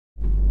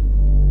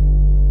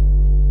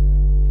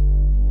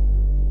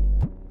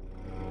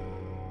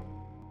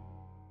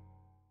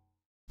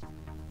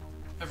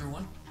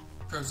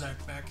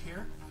Pr0Zach back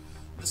here.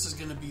 This is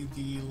going to be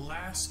the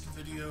last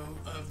video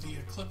of the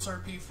Eclipse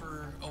RP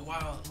for a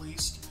while at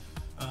least.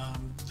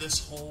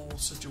 This whole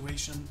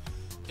situation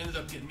ended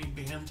up getting me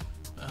banned.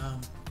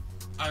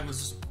 I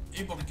was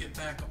able to get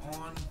back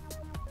on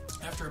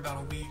after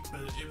about a week,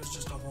 but it was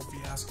just a whole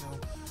fiasco.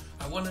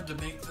 I wanted to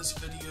make this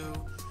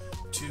video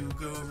to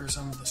go over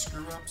some of the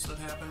screw-ups that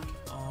happened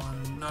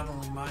on not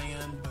only my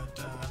end, but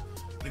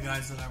the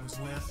guys that I was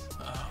with.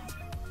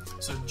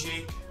 So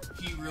Jake,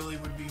 he really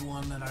would be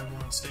one that I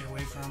want to stay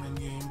away from in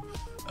game.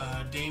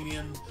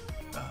 Damien,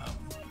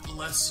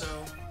 less so.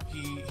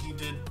 He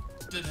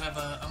did have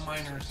a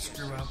minor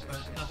screw-up, but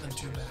nothing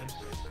too bad.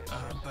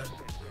 But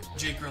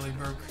Jake really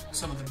broke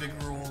some of the big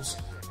rules.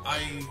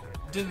 I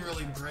didn't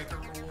really break a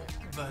rule,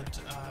 but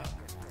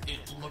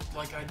it looked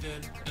like I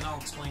did, and I'll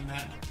explain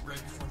that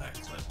right before that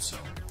clip. So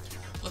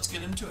let's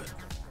get into it.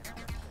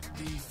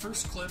 The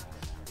first clip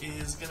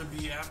is going to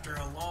be after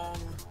a long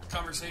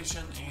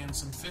conversation and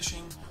some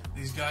fishing.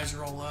 These guys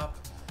roll up,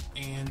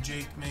 and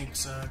Jake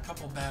makes a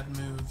couple bad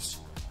moves.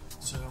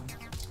 So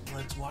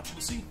let's watch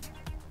and see.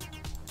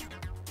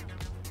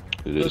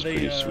 It is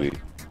pretty sweet.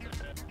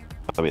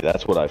 I mean,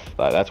 that's what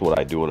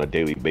I do on a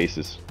daily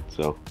basis.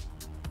 So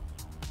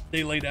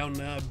they lay down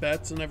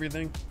bets and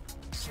everything.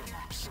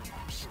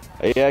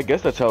 Yeah, I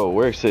guess that's how it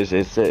works.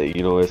 It's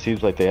you know, it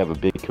seems like they have a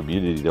big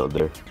community down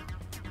there.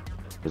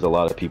 There's a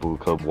lot of people who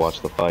come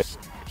watch the fight.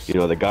 You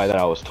know, the guy that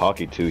I was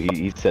talking to,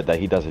 he said that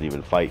he doesn't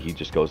even fight. He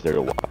just goes there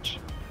to watch.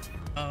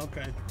 Oh,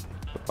 okay.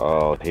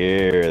 Oh,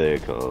 here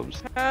it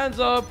comes. Hands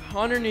up,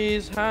 on your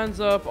knees. Hands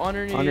up, on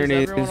your knees.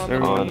 Underneath, everyone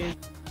on their knees.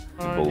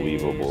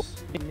 Unbelievable.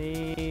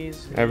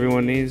 Knees.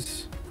 Everyone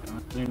knees.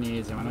 On your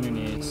knees, everyone on your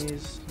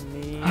knees.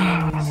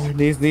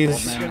 Knees.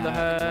 In the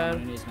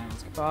head.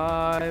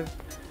 5,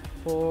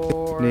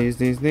 4. Knees.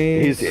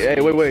 Hey,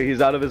 wait,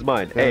 he's out of his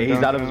mind. Hey,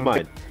 he's out of his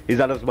mind.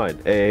 He's out of his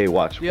mind. Hey,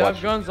 watch. Do you have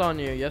guns on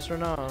you? Yes or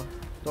no?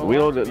 We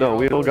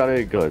don't got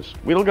any guns.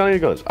 We don't got any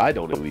guns. I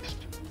don't, at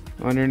least.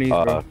 On your knees,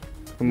 bro.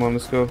 Come on,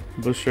 let's go.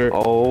 Blue shirt.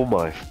 Oh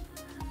my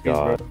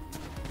God.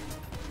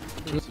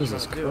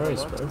 Jesus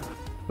Christ, bro.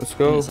 Let's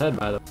go. In his head,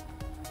 by the way.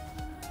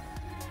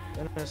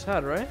 In his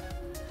head, right?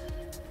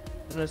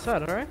 In his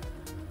head, alright?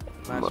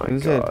 Oh my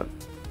his God.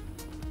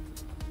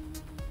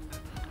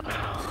 I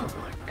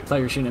thought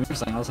you were shooting at me or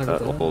something. I was like, what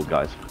the hell? Old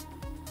guy's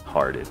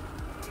hearted.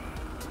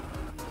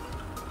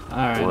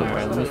 Alright,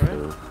 let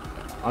me.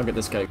 I'll get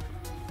this guy.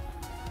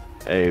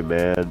 Hey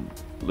man,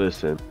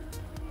 listen,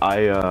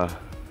 I'm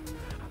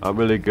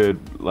really good,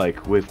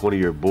 like, with one of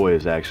your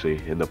boys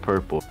actually in the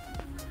purple.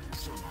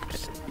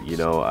 You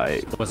know,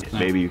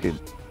 maybe you can.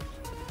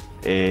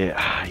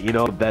 You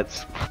know,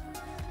 that's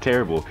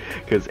terrible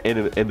because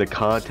in the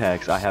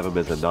contacts I have him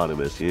as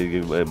anonymous. He didn't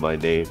give him my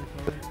name.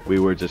 We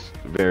were just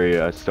very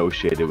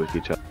associated with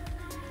each other.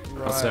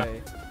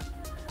 Right.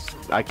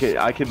 I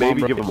can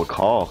maybe give him a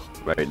call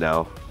right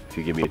now if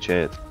you give me a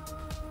chance.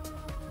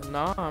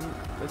 Nah,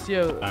 let's see.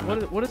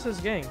 What is his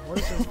gang? What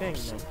is his gang,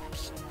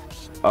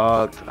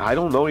 man? I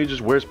don't know. He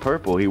just wears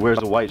purple. He wears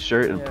a white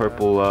shirt and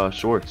purple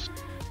shorts.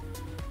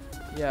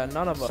 Yeah,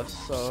 none of us.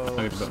 So.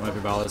 Might be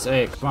ballers.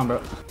 Hey, come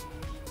on,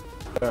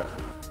 bro.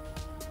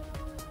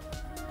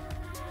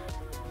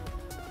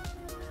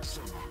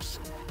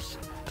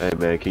 Hey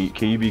man,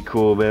 can you be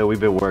cool, man?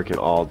 We've been working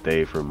all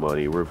day for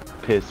money. We're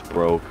pissed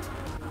broke.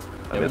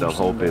 I mean, I'm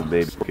hoping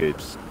maybe we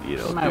could, you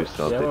know, do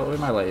something. Yeah, we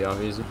might let you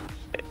off easy.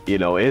 You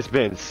know, it's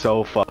been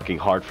so fucking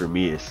hard for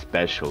me,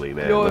 especially,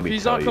 man. Yo, if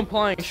he's not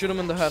complying, shoot him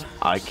in the head.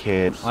 I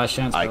can't. Last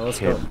chance, bro. Let's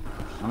go.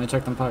 Let me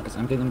check them pockets.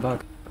 Empty them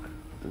pockets.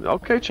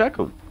 Okay, check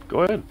them.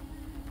 Go ahead.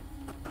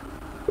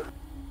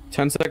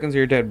 10 seconds,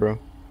 you're dead, bro.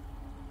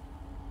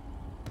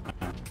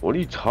 What are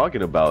you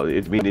talking about? I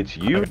mean, it's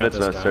you that's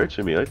not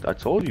searching me. I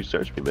told you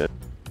search me, man.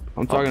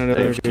 I'm talking to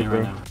the other dude,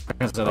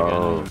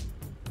 bro.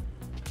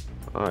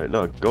 Alright,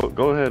 no,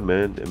 go ahead,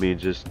 man. I mean,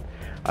 just,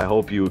 I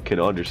hope you can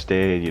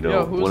understand, you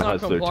know, one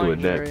hustler to a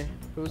neck.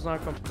 Who's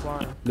not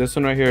complying? This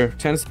one right here.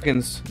 10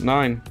 seconds.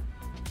 9.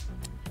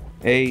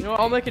 8. You know what,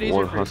 I'll make it easier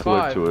One for you. hustler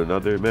 5, to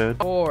another, man.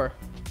 4,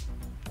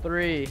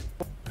 3.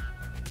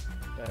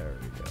 There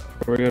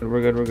we go.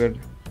 We're good.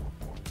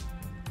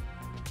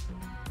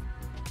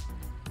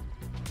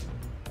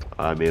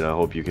 I mean, I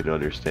hope you can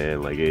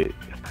understand, like,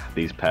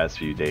 these past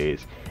few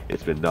days,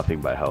 it's been nothing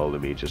but hell to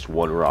me. Just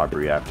one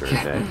robbery after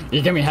another.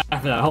 You give me half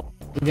of that.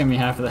 You give me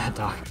half of that,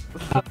 dog.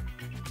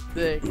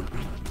 Dick.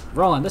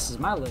 Roland, this is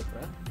my lick,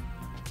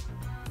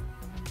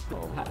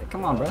 bro.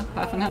 Come on, bro.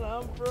 Half and half.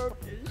 I'm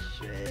broke as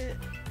shit.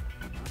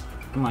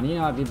 Come on, you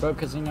know I'd be broke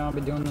because you know I'll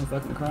be doing the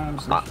fucking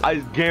crimes. I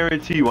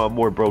guarantee you I'm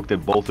more broke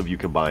than both of you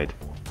combined.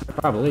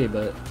 Probably,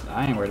 but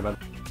I ain't worried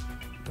about it.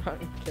 I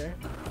don't care.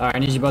 Alright, I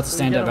need you both to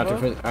stand up after.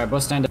 Alright,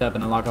 both stand up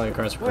and unlock all your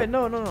cars. Wait,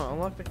 no.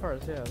 Unlock the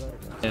cars. Yeah, there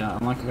we go. Yeah,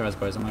 unlock your cars,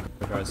 boys. Unlock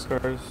your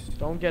cars.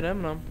 Don't get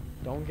in them.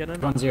 Don't get in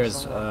them. Which one's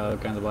yours?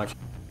 Kind of black.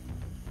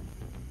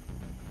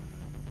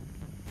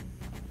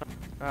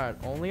 Alright,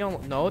 only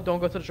on. No, don't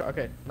go to the truck.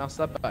 Okay, now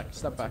step back.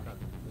 Step back.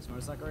 This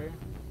motorcycle right here?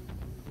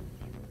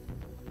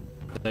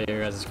 There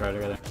your guys' car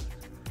together.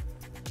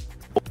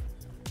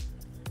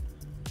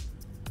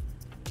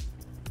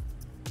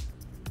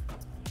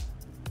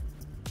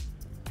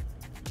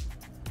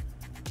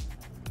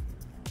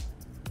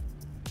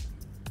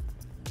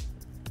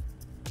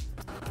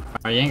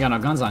 you ain't got no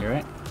guns on you,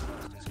 right?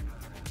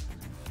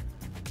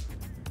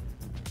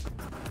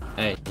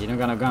 Hey, you don't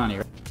got no gun on you,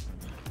 right?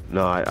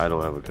 No, I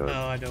don't have a gun.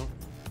 No, I don't.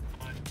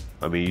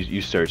 I mean,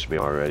 you searched me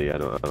already. I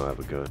don't have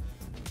a gun.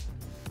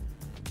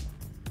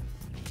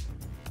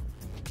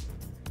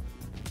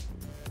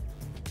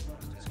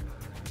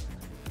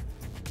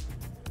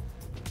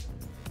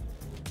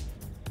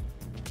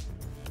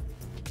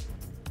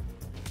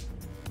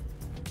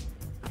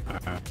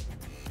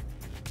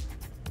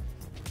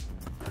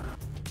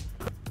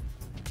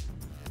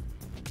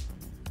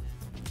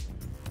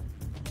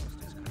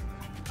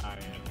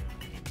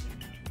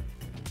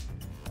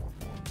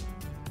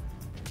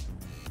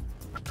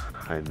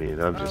 I mean,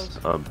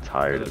 I'm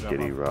tired of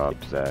getting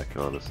robbed, Zach,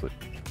 honestly.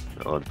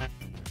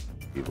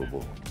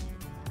 Unbelievable.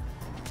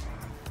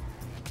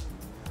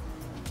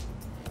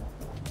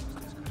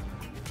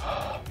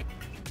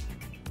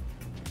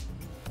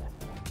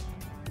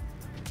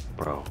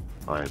 Bro,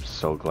 I am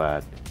so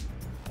glad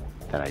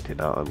that I did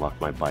not unlock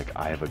my bike.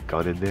 I have a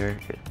gun in there,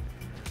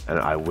 and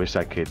I wish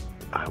I could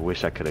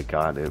have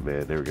gotten it,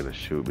 man. They were gonna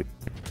shoot me.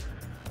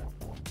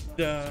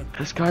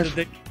 This guy's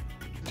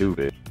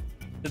stupid.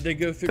 Did they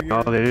go through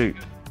your... No, they didn't.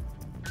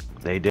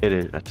 They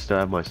didn't. I still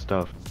have my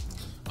stuff.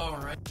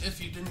 Alright,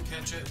 if you didn't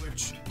catch it,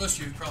 which most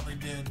of you probably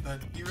did,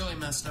 but you really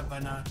messed up by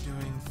not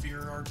doing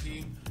fear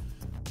RP.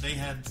 They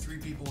had 3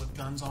 people with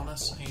guns on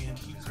us, and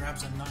he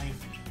grabs a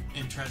knife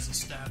and tries to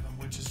stab him,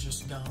 which is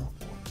just dumb.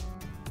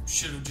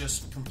 Should have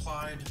just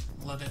complied,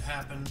 let it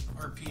happen,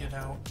 RP it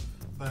out,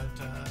 but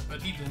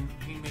he didn't.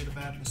 He made a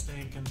bad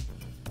mistake, and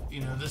you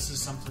know, this is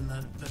something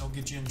that'll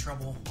get you in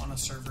trouble on a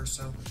server,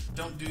 so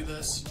don't do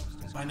this.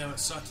 I know it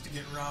sucks to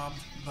get robbed,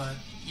 but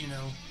you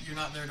know, you're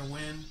not there to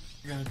win.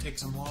 You're going to take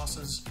some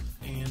losses,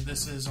 and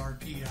this is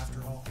RP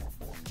after all.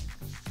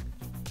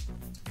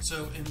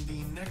 So in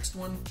the next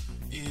one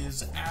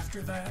is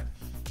after that,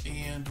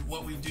 and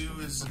what we do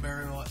is a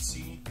burial at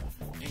sea,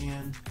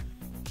 and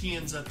he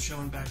ends up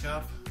showing back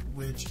up,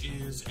 which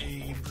is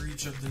a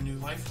breach of the new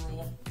life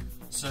rule.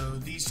 So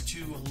these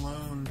 2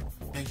 alone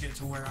make it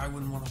to where I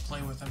wouldn't want to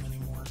play with them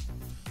anymore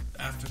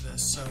after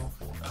this. So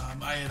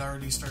I had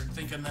already started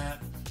thinking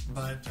that,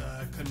 but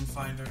couldn't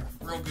find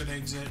a real good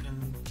exit,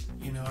 and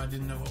you know, I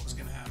didn't know what was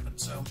going to happen.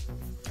 So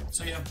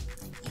yeah,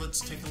 let's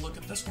take a look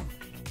at this one.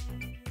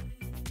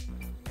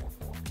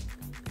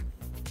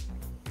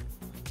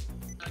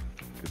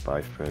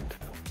 Goodbye, friend.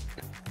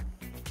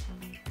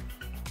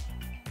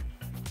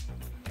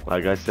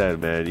 Like I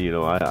said, man, you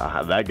know,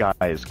 that guy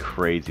is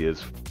crazy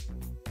as.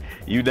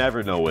 You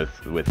never know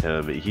with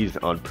him. He's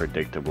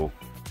unpredictable.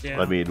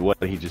 Yeah. I mean,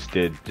 what he just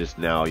did just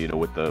now, you know,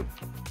 with the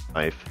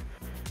knife,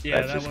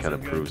 that just kind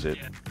of proves it.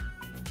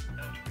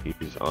 Yeah.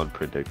 He's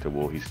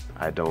unpredictable.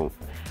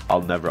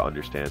 I'll never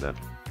understand that.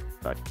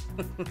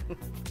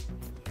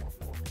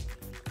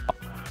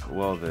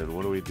 Well then,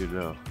 what do we do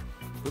now?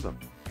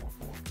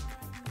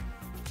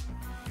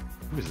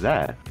 Who's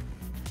that?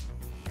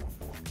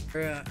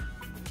 Yeah.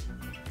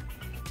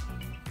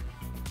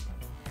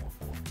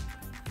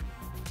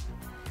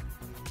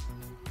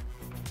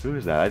 Who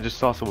is that? I just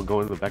saw someone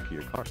go into the back of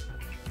your car.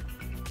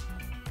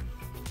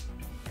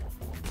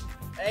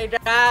 Hey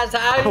guys,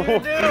 how you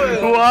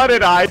doing? What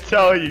did I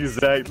tell you,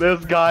 Zach?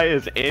 This guy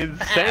is insane.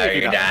 How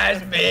you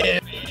guys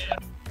been?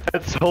 I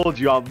told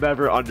you I'll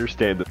never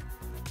understand this.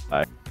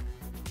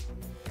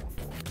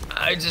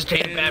 I just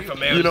came back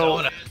from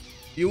Arizona.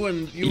 You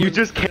wouldn't. You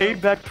just came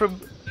back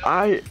from.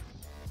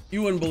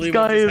 You wouldn't believe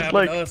what just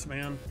happened to us,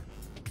 man.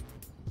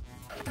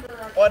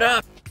 What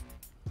up?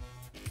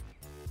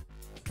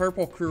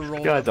 Purple crew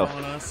rolled up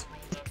on us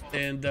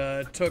and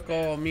took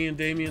all me and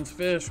Damien's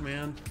fish,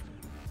 man.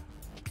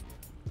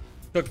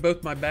 Took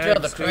both my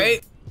bags too.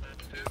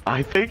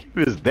 I think he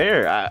was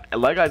there.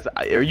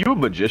 Are you a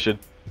magician,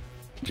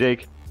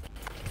 Jake?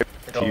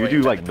 Do you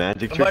do like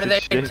magic tricks? What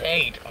did they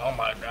take? Oh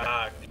my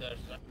god.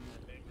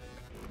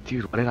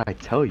 Dude, what did I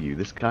tell you?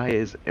 This guy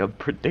is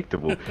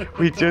unpredictable.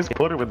 We just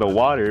put him in the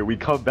water, we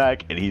come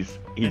back, and he's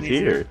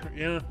here.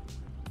 Yeah,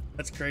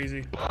 that's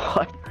crazy.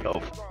 What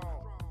the?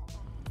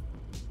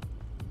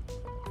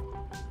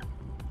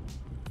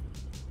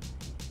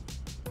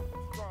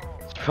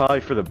 It's probably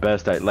for the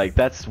best.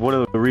 That's one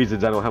of the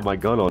reasons I don't have my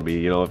gun on me.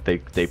 You know, if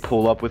they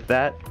pull up with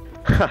that,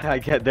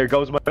 there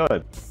goes my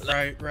gun.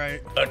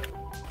 Right. Look,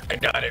 I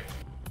got it.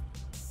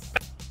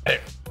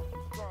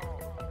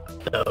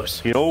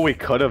 Those. You know what we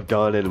could have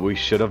done and we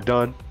should have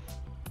done?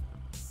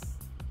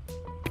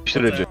 We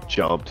should have just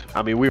jumped.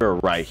 I mean, we were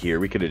right here.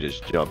 We could have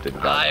just jumped and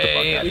got the fuck out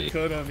of here. We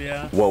could have,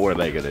 yeah. What were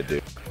they gonna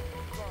do?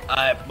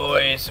 Alright,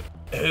 boys.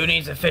 Who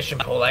needs a fishing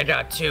pole? I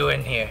got 2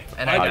 in here,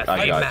 and I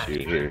got you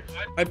here.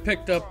 I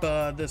picked up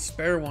this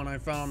spare one I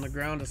found on the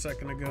ground a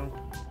second ago.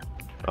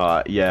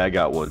 Yeah, I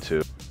got one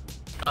too.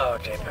 Oh,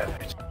 okay,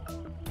 perfect.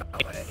 I'll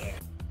put it here.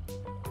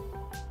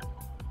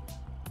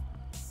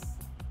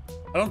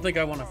 I don't think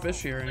I want to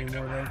fish here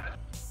anymore, though.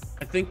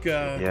 I think,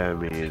 yeah,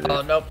 me either.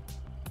 Oh, nope.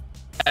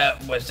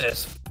 Was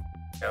this...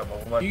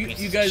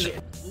 You guys,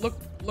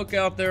 look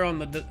out there on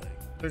the...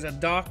 There's a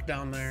dock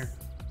down there.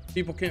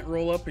 People can't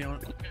roll up on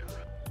it.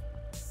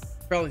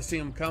 Probably see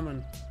him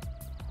coming.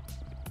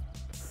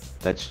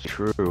 That's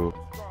true.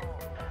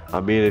 I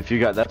mean, if you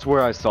got, that's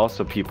where I saw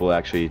some people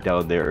actually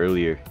down there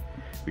earlier.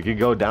 We could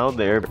go down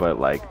there,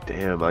 but like,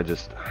 damn, I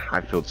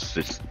feel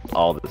just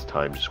all this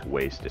time just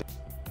wasted.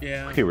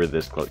 Yeah. We were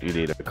this close. You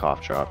need a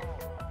cough drop.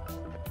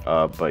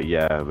 But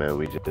yeah, man,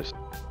 we just,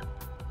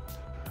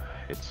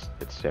 it's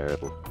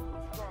terrible.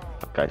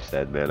 Like I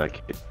said, man, I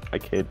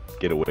can't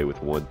get away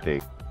with one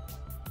thing.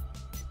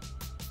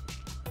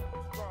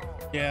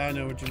 Yeah, I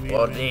know what you mean.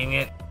 Well, man. dang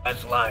it,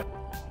 that's life.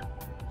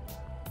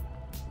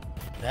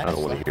 I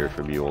don't want to hear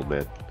from you, old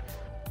man.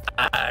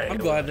 I'm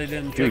glad they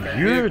didn't Dude, take our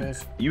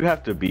vehicles. you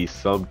have to be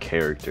some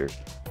character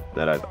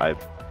that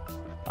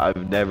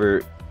I've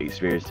never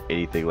experienced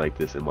anything like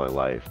this in my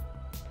life.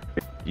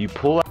 You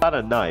pull out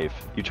a knife,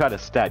 you try to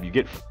stab,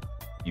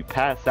 you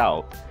pass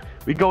out.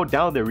 We go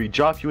down there, we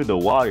drop you in the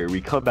water, we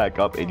come back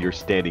up, and you're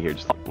standing here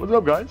just like, what's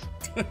up, guys?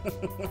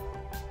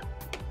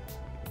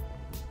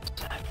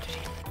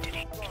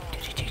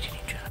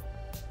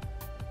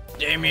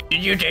 Damien,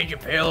 did you take your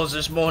pills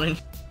this morning?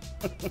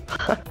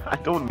 I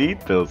don't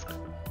need pills.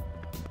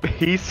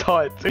 He saw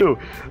it too.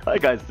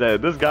 Like I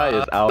said, this guy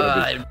is out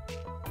of his...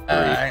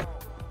 Alright.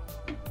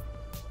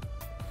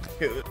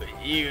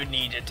 You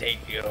need to take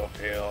your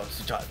pills.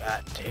 You talk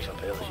about take some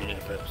pills, you need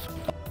pills.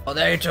 Well,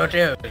 there you told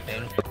you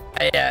everything.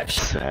 Yeah.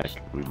 Zach,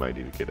 we might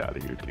need to get out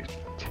of here, dude.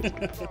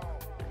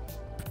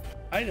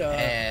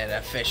 And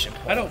a fishing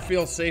pole. I don't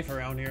feel safe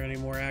around here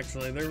anymore.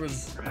 Actually, there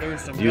was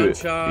some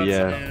gunshots,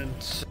 and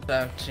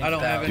I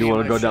don't have any. Do you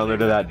want to go down there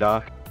to that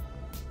dock?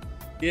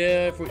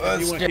 Yeah, if you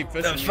want to keep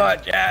fishing. Let's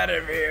get the fuck out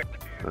of here.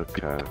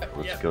 Okay,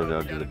 let's go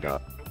down to the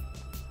dock.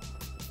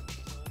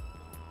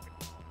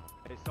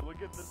 Hey, someone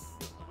get this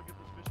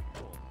fishing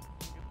pole.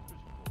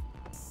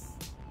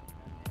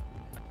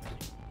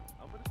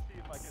 I'm gonna see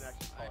if I can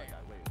actually call that guy.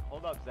 Wait,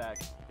 hold up, Zach.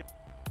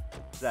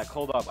 Zach,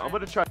 hold up. I'm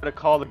gonna try to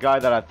call the guy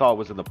that I thought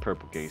was in the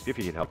purple gang. See if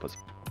he can help us.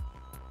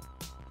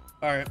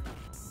 Alright.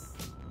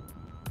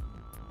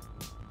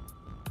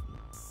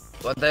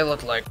 What they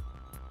look like.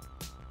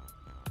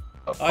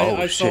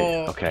 I shit.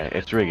 saw... Okay,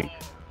 it's ringing.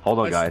 Hold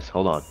on, guys.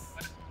 Hold on.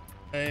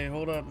 Hey,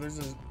 hold up. There's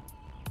a...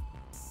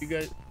 You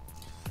guys...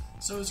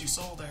 So as you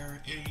saw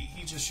there,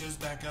 he just shows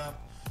back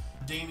up.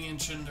 Damien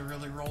shouldn't have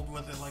really rolled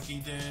with it like he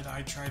did.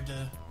 I tried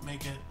to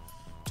make it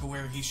to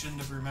where he shouldn't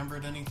have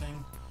remembered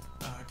anything,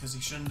 because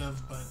he shouldn't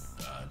have, but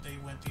they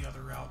went the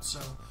other route.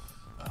 So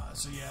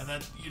yeah,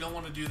 that you don't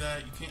want to do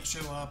that. You can't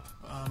show up.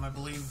 I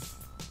believe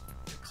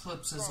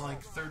Eclipse is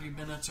like 30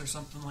 minutes or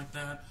something like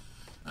that.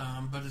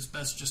 But it's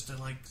best just to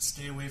like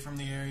stay away from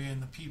the area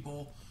and the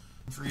people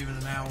for even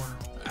an hour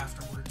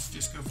afterwards.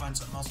 Just go find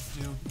something else to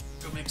do,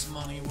 go make some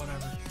money,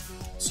 whatever.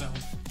 So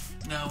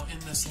now in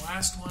this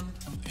last one,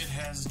 it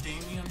has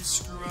Damien's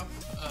screw up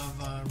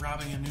of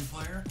robbing a new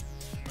player,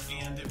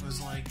 and it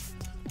was like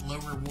low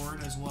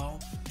reward as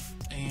well.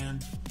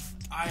 And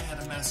I had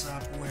a mess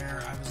up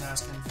where I was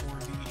asking for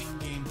the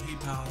in-game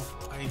PayPal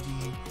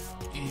ID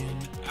in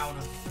out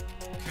of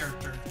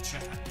character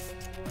chat,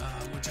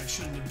 which I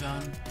shouldn't have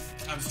done.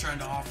 I was trying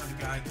to offer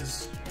the guy,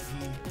 because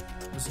he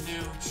was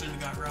new,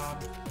 shouldn't have got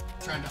robbed,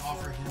 trying to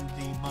offer him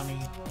the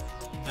money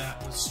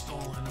that was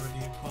stolen or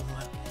the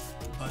equivalent.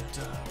 But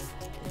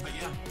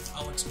yeah,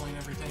 I'll explain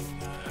everything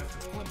after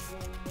the clip.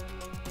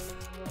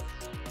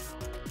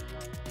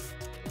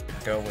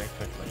 Go away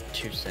for like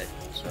 2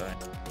 seconds, alright?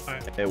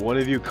 Hey, one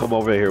of you come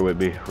over here with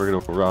me. We're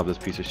gonna rob this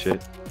piece of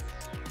shit.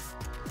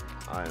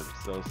 I am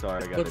so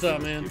sorry. I gotta What's do up,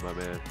 this man? to you, my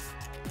man.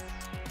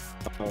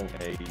 Oh,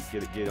 hey,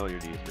 get on your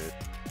knees, man.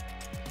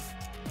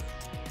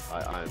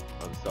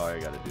 I'm sorry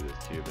I gotta do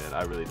this to you, man.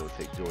 I really don't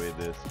take joy in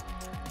this,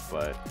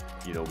 but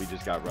you know, we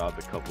just got robbed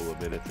a couple of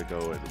minutes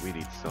ago, and we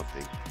need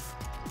something.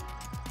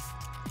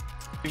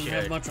 Do you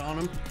have much on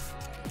him?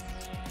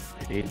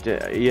 He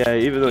did, yeah,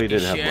 even though he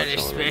didn't have much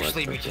on him.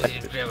 Especially because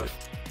you didn't have a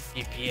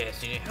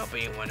GPS. You didn't help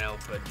anyone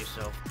else but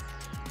yourself.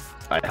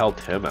 I helped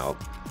him out,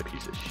 a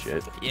piece of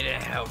shit. You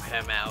didn't help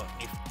him out.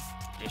 You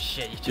just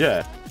shit. You just,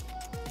 Yeah.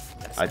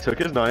 I took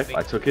his knife,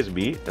 I took his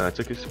meat, and I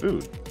took his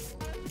food.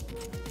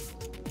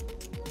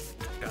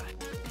 God.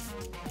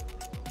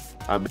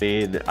 I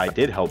mean, I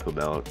did help him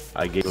out.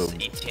 I gave him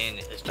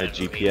a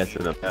GPS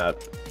and a map.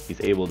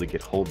 He's able to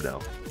get home now.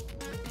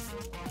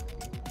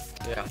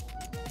 Yeah.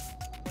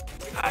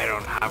 I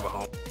don't have a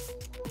home.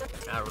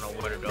 I don't know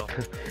where to go.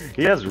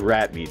 He has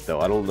rat meat though.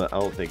 I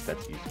don't think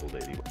that's useful to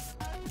anyone.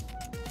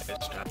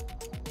 It's not.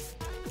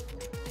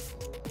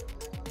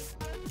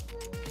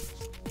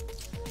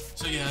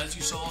 So yeah, as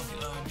you saw,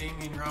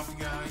 Damien robbed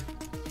a guy.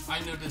 I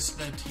noticed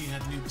that he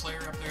had a new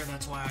player up there.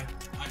 That's why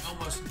I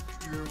almost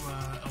drew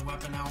a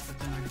weapon out, but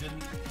then I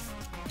didn't.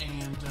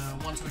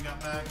 And once we got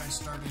back, I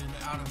started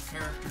out of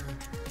character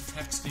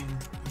texting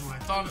who I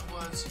thought it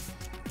was.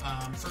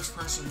 First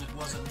person, it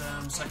wasn't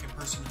them. Second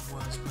person, it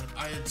was. But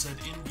I had said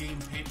in-game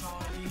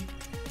PayPal ID,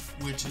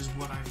 which is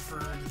what I've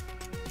heard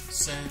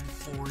said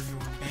for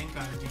your bank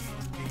ID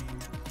in-game.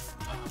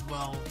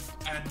 Well,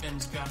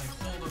 admins got a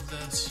hold of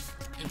this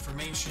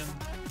information,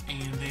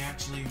 and they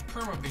actually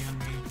perma-banned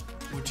me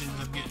which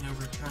ended up getting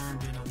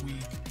overturned in a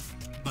week.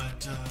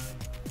 But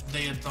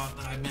they had thought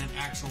that I meant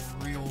actual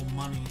real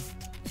money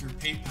through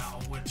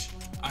PayPal, which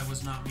I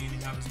was not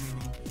meaning. I was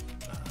meaning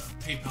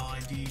PayPal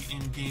ID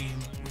in-game,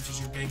 which is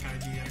your bank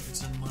ID. I could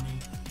send money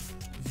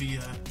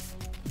via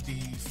the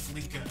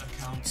Fleeka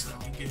accounts that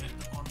we get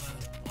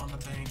on the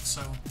bank,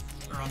 so,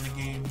 or on the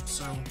game.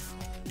 So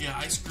yeah,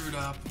 I screwed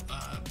up.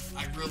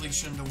 I really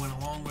shouldn't have went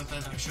along with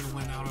it. I should have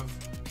went out of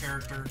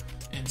character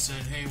and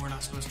said, hey, we're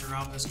not supposed to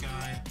rob this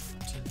guy,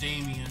 to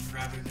Damien,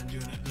 rather than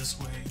doing it this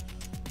way.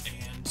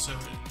 And so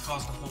it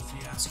caused a whole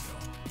fiasco.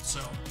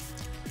 So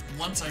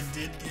once I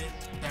did get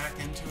back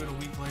into it a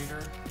week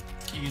later,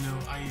 you know,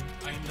 I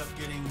ended up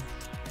getting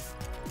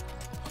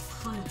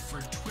approved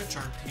for Twitch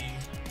RP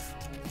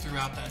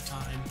throughout that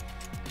time,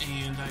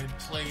 and I had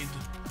played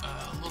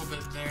a little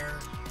bit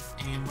there.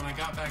 And when I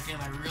got back in,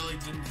 I really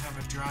didn't have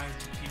a drive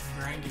to keep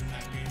grinding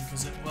that game,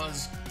 because it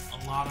was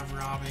a lot of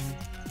robbing,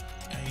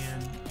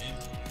 and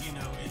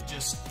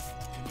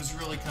it was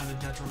really kind of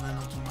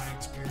detrimental to my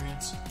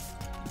experience.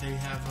 They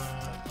have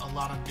a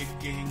lot of big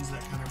gangs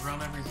that kind of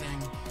run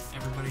everything.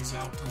 Everybody's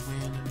out to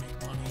win and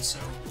make money, so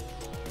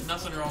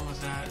nothing wrong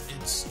with that.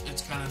 It's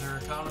kind of their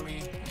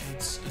economy.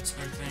 It's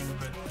their thing.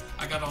 But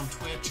I got on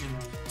Twitch, and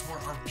it's more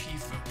RP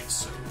focused,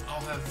 so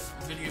I'll have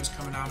videos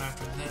coming out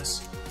after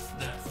this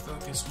that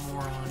focus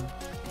more on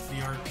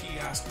the RP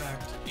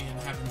aspect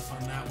and having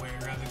fun that way,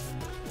 rather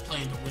than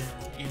playing to win.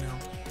 You know,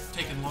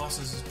 taking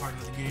losses is part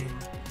of the game.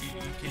 You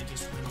can't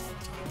just win all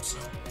the time.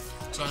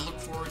 So I look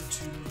forward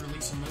to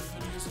releasing those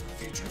videos in the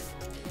future.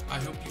 I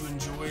hope you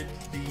enjoyed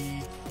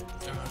the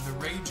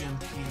Rage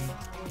MP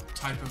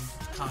type of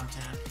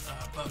content,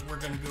 but we're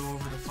going to go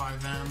over to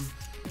 5M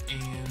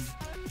and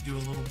do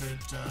a little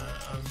bit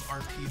of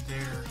RP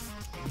there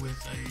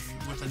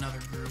with another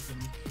group,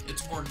 and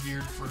it's more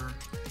geared for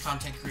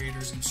content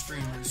creators and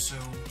streamers, so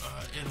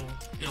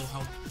it'll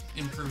help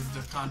improve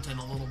the content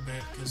a little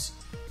bit, because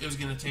it was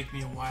going to take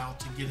me a while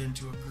to get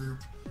into a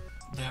group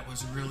that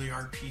was really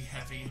RP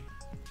heavy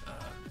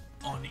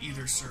on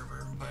either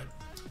server. But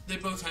they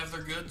both have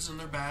their goods and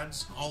their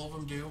bads. All of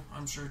them do.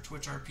 I'm sure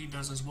Twitch RP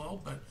does as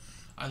well, but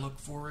I look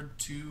forward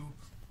to,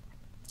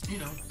 you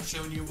know,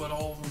 showing you what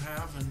all of them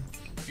have. And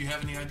if you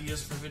have any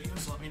ideas for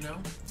videos, let me know.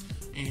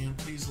 And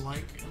please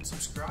like and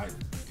subscribe.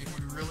 It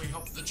would really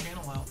help the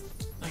channel out.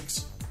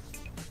 Thanks.